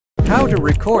How to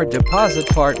record deposit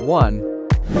part 1.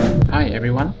 Hi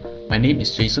everyone, my name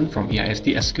is Jason from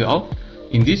EISD SQL.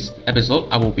 In this episode,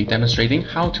 I will be demonstrating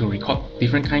how to record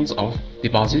different kinds of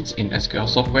deposits in SQL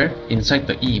software inside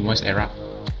the e-invoice era.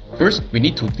 First, we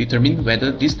need to determine whether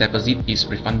this deposit is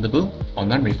refundable or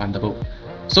non-refundable.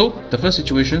 So, the first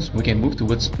situations we can move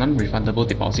towards non-refundable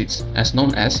deposits, as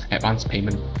known as advance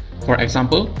payment. For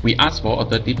example, we ask for a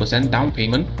 30% down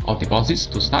payment or deposits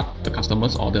to start the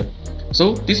customer's order.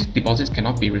 So these deposits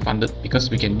cannot be refunded because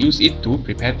we can use it to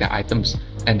prepare their items,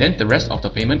 and then the rest of the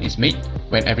payment is made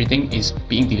when everything is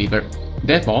being delivered.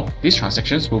 Therefore, these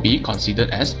transactions will be considered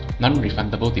as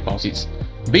non-refundable deposits.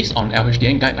 Based on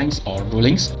LHDN guidelines or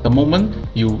rulings, the moment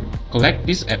you collect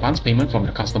this advance payment from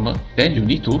the customer, then you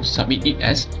need to submit it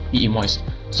as e-invoice.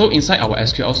 So inside our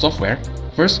SQL software,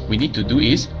 first we need to do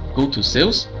is go to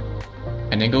Sales,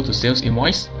 and then go to Sales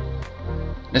Invoice.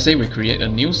 Let's say we create a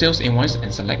new sales invoice and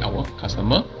select our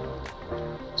customer.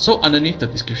 So underneath the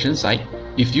description side,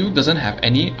 if you doesn't have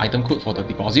any item code for the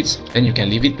deposits, then you can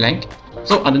leave it blank.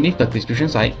 So underneath the description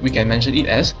side, we can mention it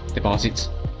as deposits.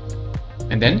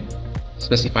 And then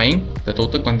specifying the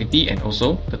total quantity and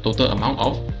also the total amount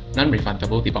of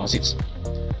non-refundable deposits.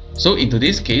 So in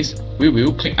today's case, we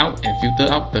will click out and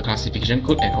filter out the classification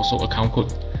code and also account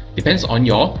code. Depends on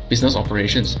your business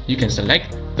operations. You can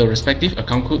select the respective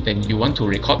account code that you want to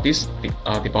record these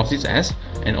deposits as,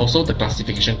 and also the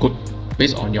classification code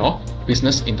based on your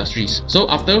business industries. So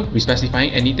after we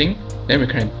specifying anything, then we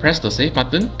can press the save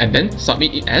button and then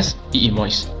submit it as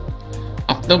e-invoice.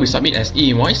 After we submit as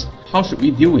e-invoice, how should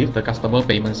we deal with the customer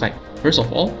payment side? First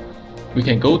of all, we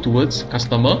can go towards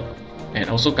customer and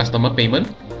also customer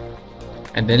payment,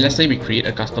 and then let's say we create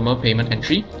a customer payment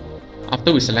entry.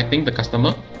 After we selecting the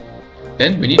customer,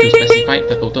 then we need to specify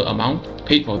the total amount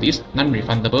paid for this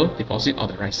non-refundable deposit on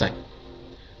the right side.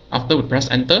 After we press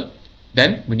enter,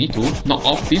 then we need to knock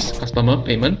off this customer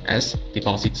payment as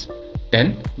deposits.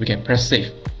 Then we can press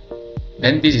save.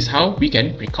 Then this is how we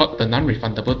can record the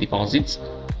non-refundable deposits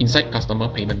inside customer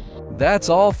payment. That's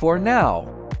all for now.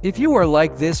 If you are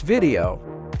like this video,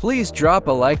 please drop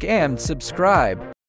a like and subscribe.